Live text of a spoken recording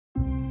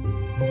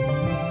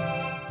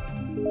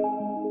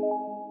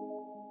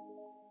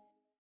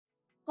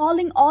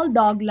calling all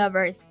dog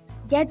lovers.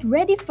 Get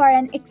ready for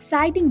an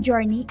exciting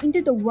journey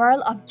into the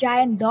world of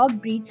giant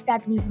dog breeds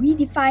that will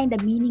redefine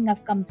the meaning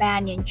of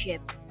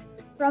companionship.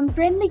 From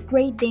friendly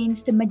Great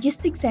Danes to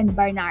majestic Saint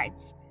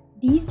Bernards,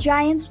 these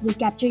giants will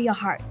capture your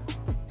heart.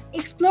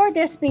 Explore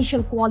their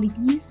special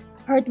qualities,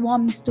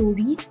 heartwarming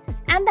stories,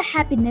 and the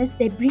happiness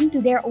they bring to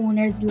their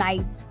owners'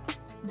 lives.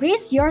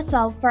 Brace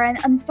yourself for an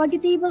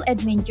unforgettable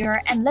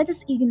adventure and let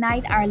us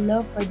ignite our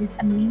love for these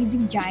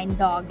amazing giant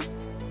dogs.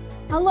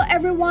 Hello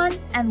everyone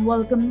and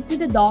welcome to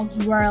the Dog's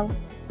World.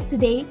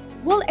 Today,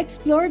 we'll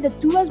explore the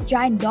 12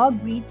 giant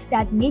dog breeds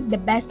that make the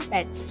best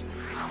pets.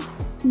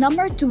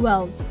 Number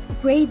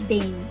 12. Great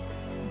Dane.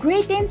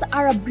 Great Danes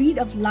are a breed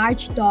of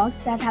large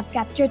dogs that have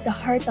captured the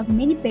heart of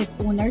many pet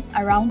owners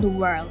around the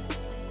world.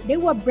 They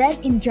were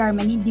bred in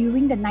Germany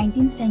during the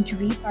 19th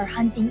century for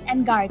hunting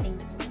and guarding.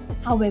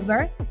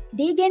 However,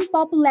 they gained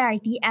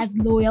popularity as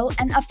loyal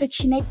and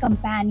affectionate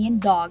companion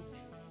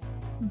dogs.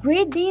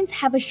 Great Danes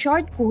have a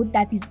short coat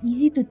that is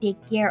easy to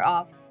take care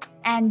of,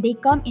 and they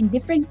come in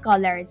different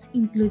colors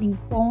including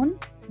fawn,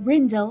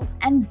 brindle,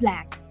 and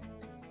black.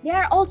 They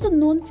are also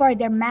known for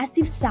their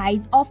massive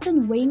size,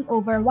 often weighing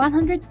over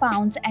 100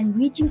 pounds and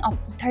reaching up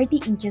to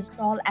 30 inches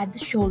tall at the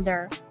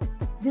shoulder.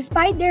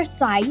 Despite their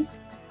size,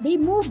 they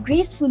move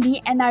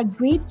gracefully and are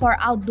great for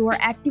outdoor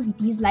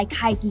activities like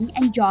hiking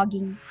and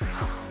jogging.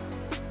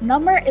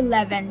 Number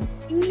 11.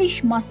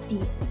 English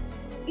Mastiff.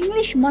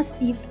 English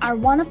Mastiffs are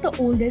one of the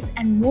oldest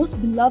and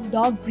most beloved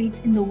dog breeds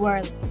in the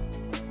world.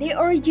 They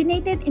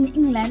originated in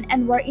England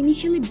and were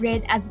initially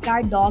bred as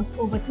guard dogs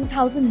over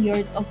 2,000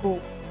 years ago.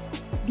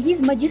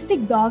 These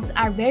majestic dogs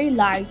are very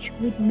large,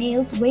 with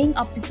males weighing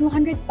up to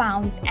 200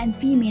 pounds and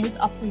females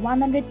up to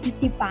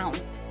 150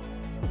 pounds.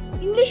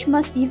 English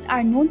Mastiffs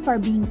are known for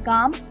being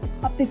calm,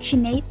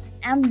 affectionate,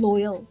 and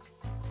loyal.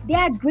 They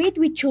are great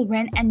with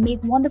children and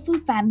make wonderful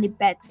family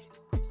pets.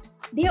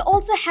 They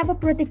also have a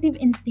protective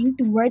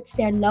instinct towards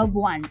their loved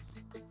ones,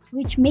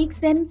 which makes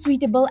them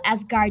suitable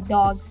as guard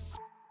dogs.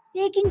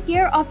 Taking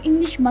care of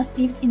English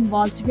Mastiffs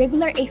involves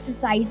regular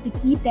exercise to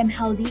keep them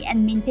healthy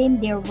and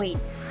maintain their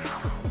weight.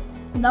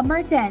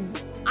 Number 10.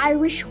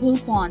 Irish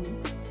Wolfhound.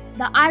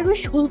 The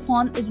Irish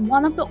Wolfhound is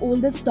one of the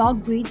oldest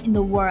dog breeds in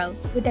the world,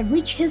 with a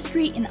rich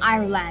history in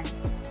Ireland.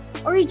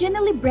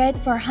 Originally bred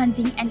for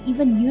hunting and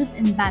even used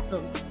in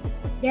battles,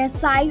 their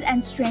size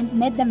and strength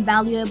made them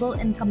valuable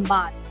in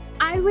combat.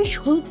 Irish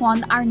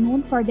Wolfhound are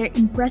known for their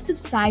impressive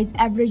size,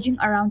 averaging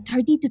around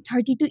 30 to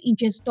 32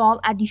 inches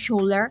tall at the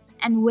shoulder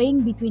and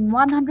weighing between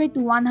 100 to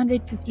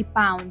 150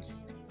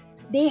 pounds.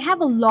 They have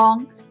a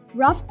long,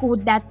 rough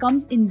coat that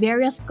comes in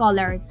various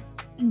colors,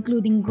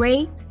 including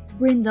gray,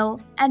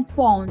 brindle, and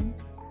fawn.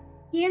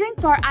 Caring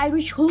for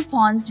Irish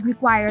Wolfhounds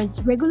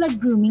requires regular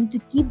grooming to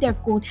keep their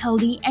coat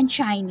healthy and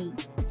shiny.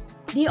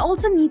 They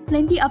also need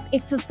plenty of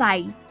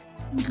exercise,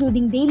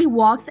 including daily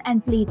walks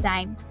and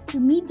playtime, to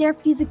meet their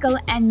physical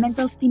and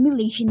mental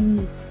stimulation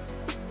needs.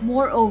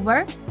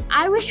 Moreover,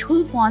 Irish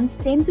Wolfhounds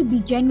tend to be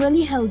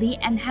generally healthy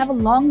and have a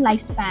long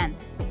lifespan,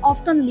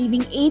 often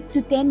living 8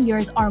 to 10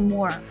 years or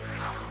more.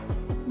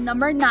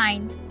 Number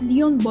 9.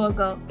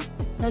 Leonberger.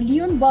 The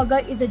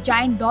Leonberger is a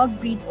giant dog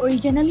breed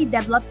originally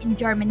developed in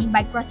Germany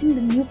by crossing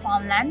the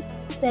Newfoundland,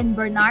 Saint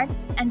Bernard,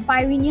 and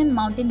Pyrenean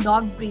Mountain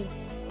Dog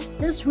breeds.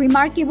 This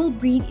remarkable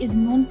breed is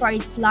known for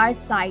its large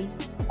size,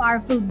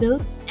 powerful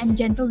build, and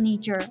gentle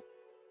nature.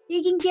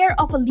 Taking care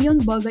of a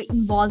Leonberger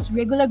involves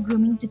regular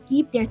grooming to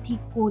keep their thick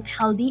coat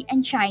healthy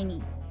and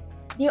shiny.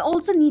 They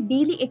also need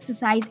daily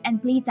exercise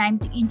and playtime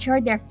to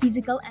ensure their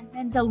physical and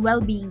mental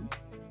well-being.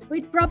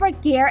 With proper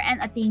care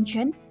and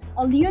attention,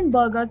 a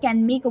Leonberger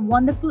can make a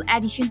wonderful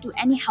addition to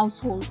any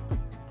household.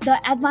 The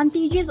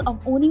advantages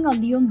of owning a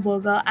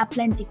Leonberger are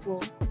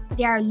plentiful.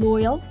 They are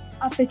loyal,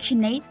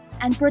 affectionate,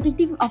 and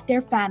protective of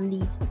their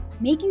families,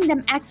 making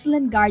them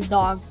excellent guard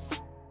dogs.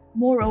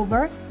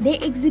 Moreover, they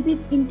exhibit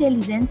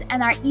intelligence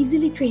and are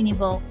easily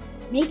trainable,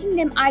 making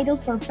them ideal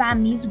for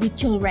families with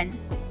children.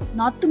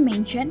 Not to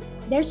mention,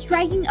 their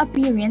striking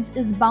appearance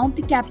is bound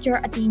to capture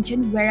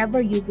attention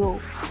wherever you go.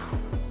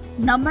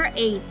 Number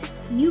 8.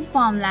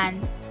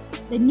 Newfoundland.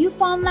 The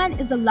Newfoundland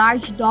is a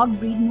large dog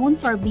breed known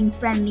for being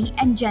friendly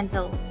and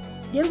gentle.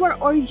 They were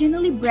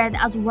originally bred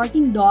as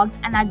working dogs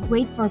and are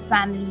great for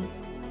families.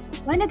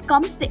 When it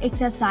comes to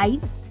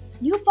exercise,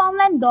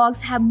 Newfoundland dogs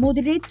have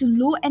moderate to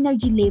low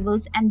energy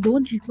levels and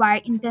don't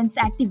require intense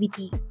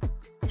activity.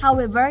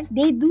 However,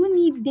 they do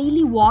need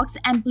daily walks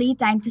and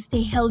playtime to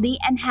stay healthy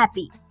and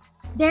happy.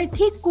 Their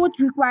thick coat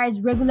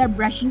requires regular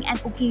brushing and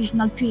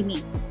occasional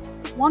trimming.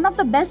 One of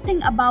the best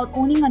things about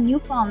owning a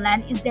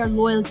Newfoundland is their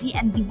loyalty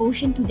and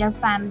devotion to their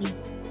family.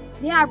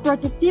 They are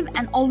protective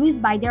and always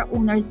by their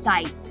owner's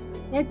side.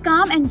 Their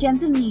calm and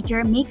gentle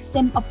nature makes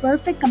them a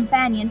perfect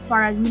companion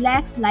for a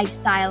relaxed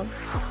lifestyle.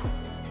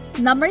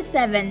 Number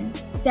 7.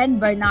 Saint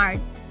Bernard.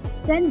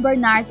 Saint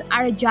Bernards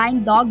are a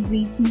giant dog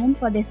breed known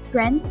for their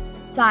strength,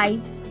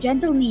 size,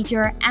 gentle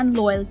nature, and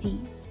loyalty.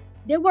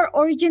 They were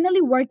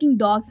originally working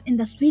dogs in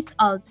the Swiss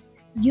Alps,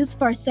 used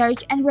for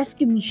search and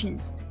rescue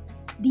missions.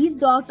 These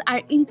dogs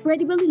are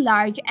incredibly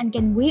large and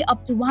can weigh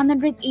up to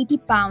 180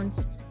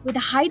 pounds with a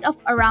height of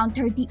around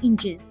 30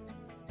 inches.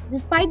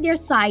 Despite their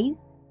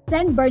size,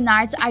 Saint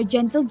Bernards are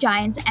gentle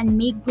giants and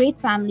make great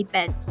family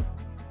pets.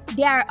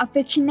 They are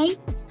affectionate,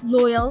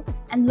 loyal,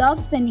 and love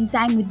spending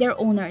time with their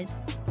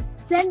owners.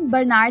 Saint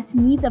Bernards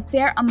needs a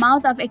fair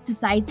amount of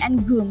exercise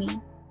and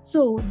grooming,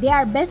 so they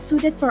are best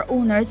suited for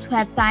owners who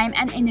have time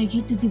and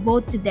energy to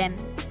devote to them.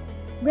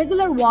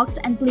 Regular walks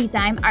and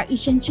playtime are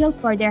essential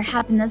for their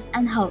happiness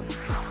and health.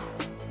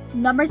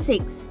 Number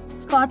 6.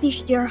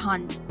 Scottish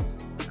Deerhound.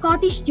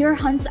 Scottish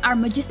Deerhounds are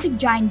majestic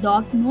giant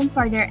dogs known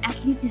for their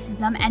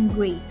athleticism and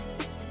grace.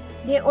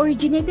 They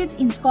originated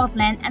in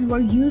Scotland and were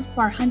used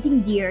for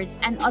hunting deers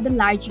and other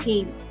large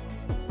game.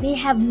 They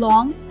have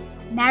long,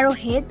 narrow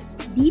heads,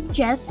 deep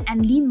chests,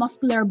 and lean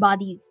muscular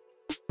bodies.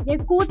 Their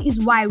coat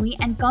is wiry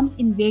and comes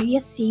in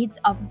various shades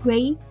of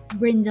gray,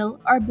 brindle,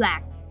 or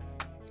black.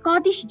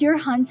 Scottish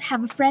Deerhounds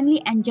have a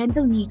friendly and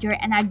gentle nature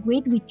and are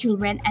great with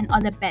children and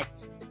other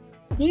pets.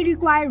 They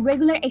require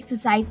regular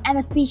exercise and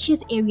a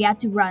spacious area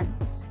to run.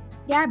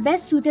 They are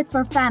best suited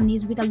for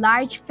families with a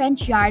large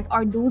fenced yard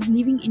or those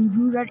living in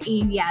rural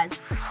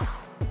areas.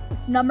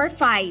 Number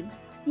 5.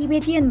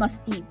 Tibetan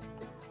Mastiff.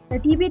 The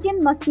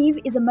Tibetan Mastiff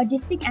is a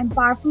majestic and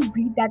powerful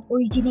breed that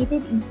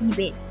originated in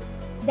Tibet.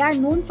 They are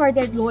known for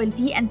their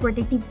loyalty and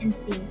protective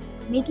instinct,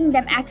 making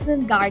them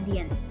excellent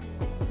guardians.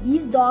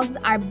 These dogs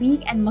are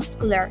big and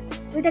muscular,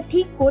 with a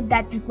thick coat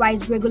that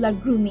requires regular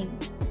grooming.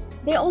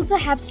 They also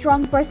have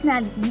strong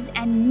personalities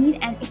and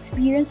need an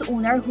experienced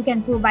owner who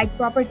can provide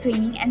proper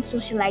training and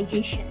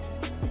socialization.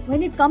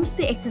 When it comes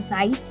to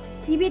exercise,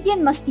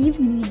 Tibetan Mastiff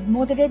need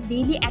moderate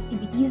daily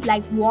activities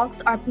like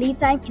walks or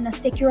playtime in a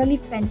securely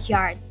fenced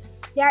yard.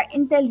 They are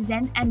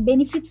intelligent and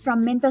benefit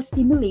from mental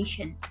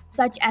stimulation,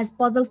 such as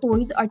puzzle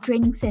toys or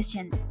training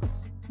sessions.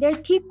 Their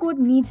thick coat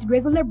needs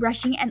regular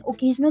brushing and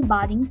occasional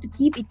bathing to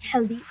keep it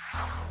healthy.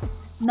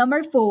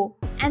 Number 4.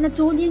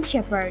 Anatolian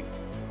Shepherd.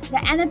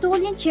 The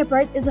Anatolian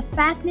Shepherd is a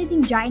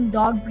fascinating giant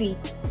dog breed.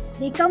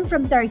 They come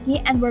from Turkey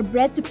and were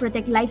bred to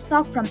protect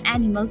livestock from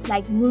animals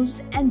like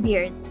wolves and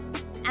bears.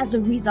 As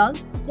a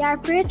result, they are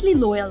fiercely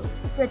loyal,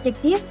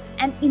 protective,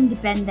 and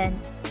independent.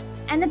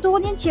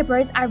 Anatolian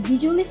Shepherds are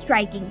visually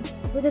striking,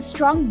 with a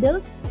strong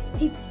build,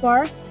 thick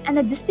fur, and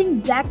a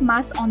distinct black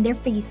mask on their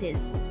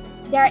faces.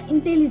 They are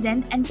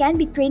intelligent and can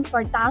be trained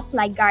for tasks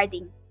like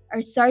guarding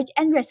or search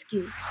and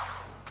rescue.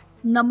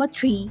 Number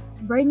 3.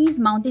 Bernese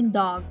Mountain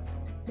Dog.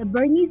 The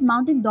Bernese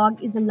Mountain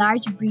Dog is a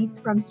large breed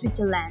from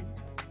Switzerland.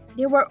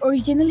 They were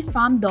originally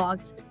farm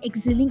dogs,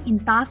 excelling in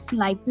tasks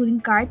like pulling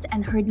carts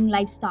and herding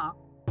livestock.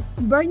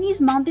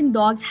 Bernese Mountain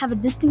Dogs have a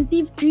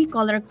distinctive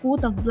three-color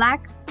coat of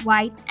black,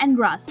 white, and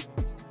rust.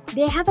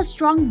 They have a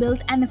strong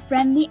build and a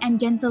friendly and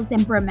gentle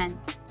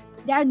temperament.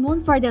 They are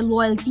known for their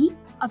loyalty,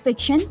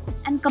 affection,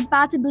 and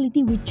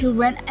compatibility with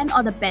children and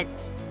other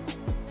pets.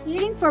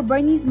 Caring for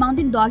Bernese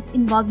Mountain Dogs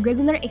involves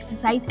regular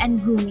exercise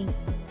and grooming.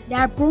 They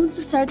are prone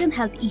to certain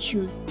health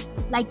issues,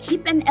 like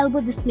hip and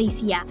elbow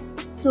dysplasia,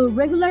 so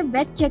regular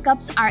vet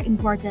checkups are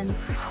important.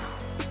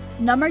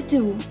 Number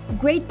 2.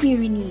 Great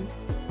Pyrenees.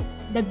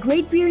 The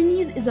Great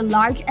Pyrenees is a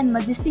large and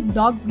majestic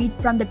dog breed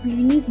from the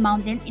Pyrenees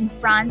mountain in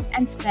France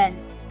and Spain.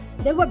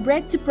 They were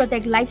bred to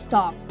protect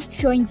livestock,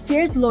 showing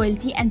fierce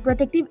loyalty and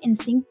protective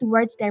instinct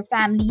towards their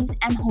families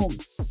and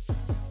homes.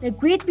 The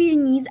Great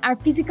Pyrenees are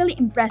physically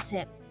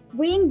impressive,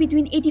 weighing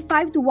between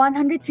 85 to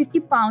 150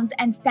 pounds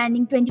and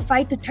standing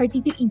 25 to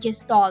 32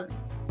 inches tall.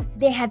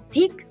 They have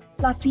thick,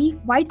 fluffy,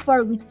 white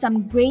fur with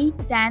some gray,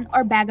 tan,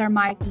 or bagger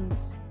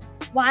markings.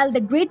 While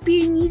the Great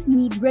Pyrenees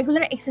need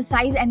regular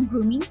exercise and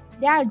grooming,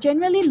 they are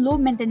generally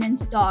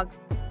low-maintenance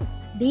dogs.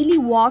 Daily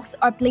walks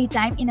or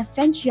playtime in a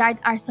fenced yard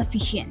are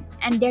sufficient,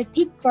 and their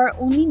thick fur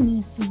only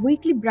needs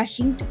weekly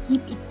brushing to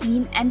keep it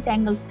clean and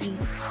tangle-free.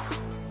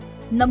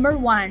 Number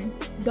 1.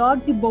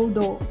 Dogue de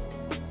Bordeaux.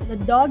 The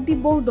Dogue de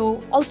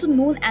Bordeaux, also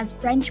known as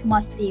French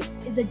Mastiff,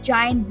 is a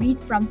giant breed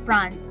from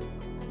France.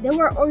 They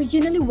were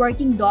originally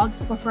working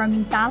dogs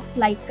performing tasks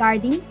like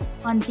guarding,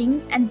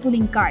 hunting, and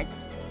pulling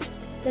carts.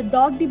 The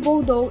Dogue de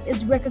Bordeaux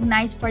is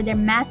recognized for their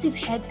massive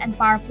head and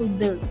powerful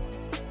build.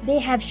 They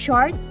have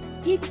short,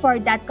 thick fur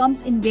that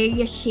comes in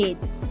various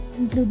shades,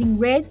 including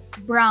red,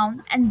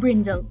 brown, and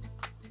brindle.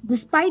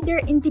 Despite their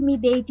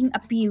intimidating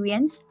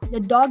appearance, the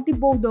Dogue de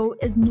Bordeaux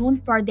is known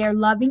for their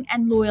loving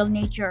and loyal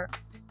nature.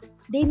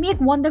 They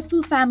make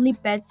wonderful family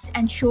pets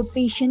and show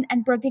patience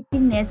and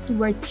protectiveness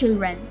towards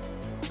children.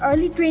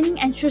 Early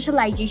training and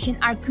socialization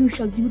are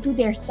crucial due to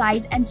their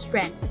size and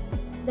strength.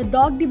 The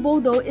Dogue de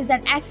Bordeaux is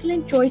an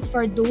excellent choice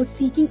for those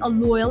seeking a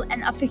loyal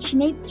and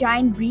affectionate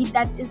giant breed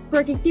that is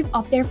protective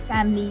of their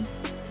family.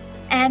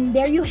 And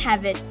there you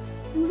have it,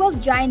 12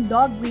 giant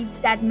dog breeds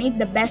that make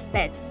the best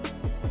pets.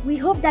 We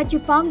hope that you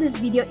found this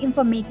video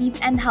informative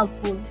and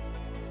helpful.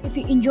 If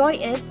you enjoy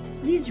it,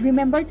 please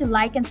remember to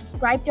like and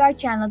subscribe to our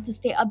channel to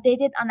stay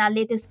updated on our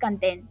latest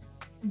content.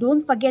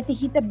 Don't forget to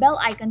hit the bell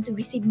icon to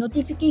receive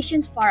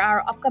notifications for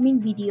our upcoming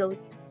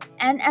videos.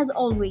 And as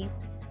always,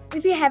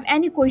 if you have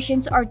any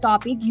questions or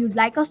topic you'd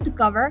like us to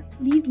cover,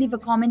 please leave a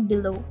comment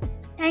below.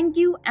 Thank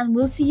you, and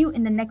we'll see you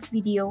in the next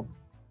video.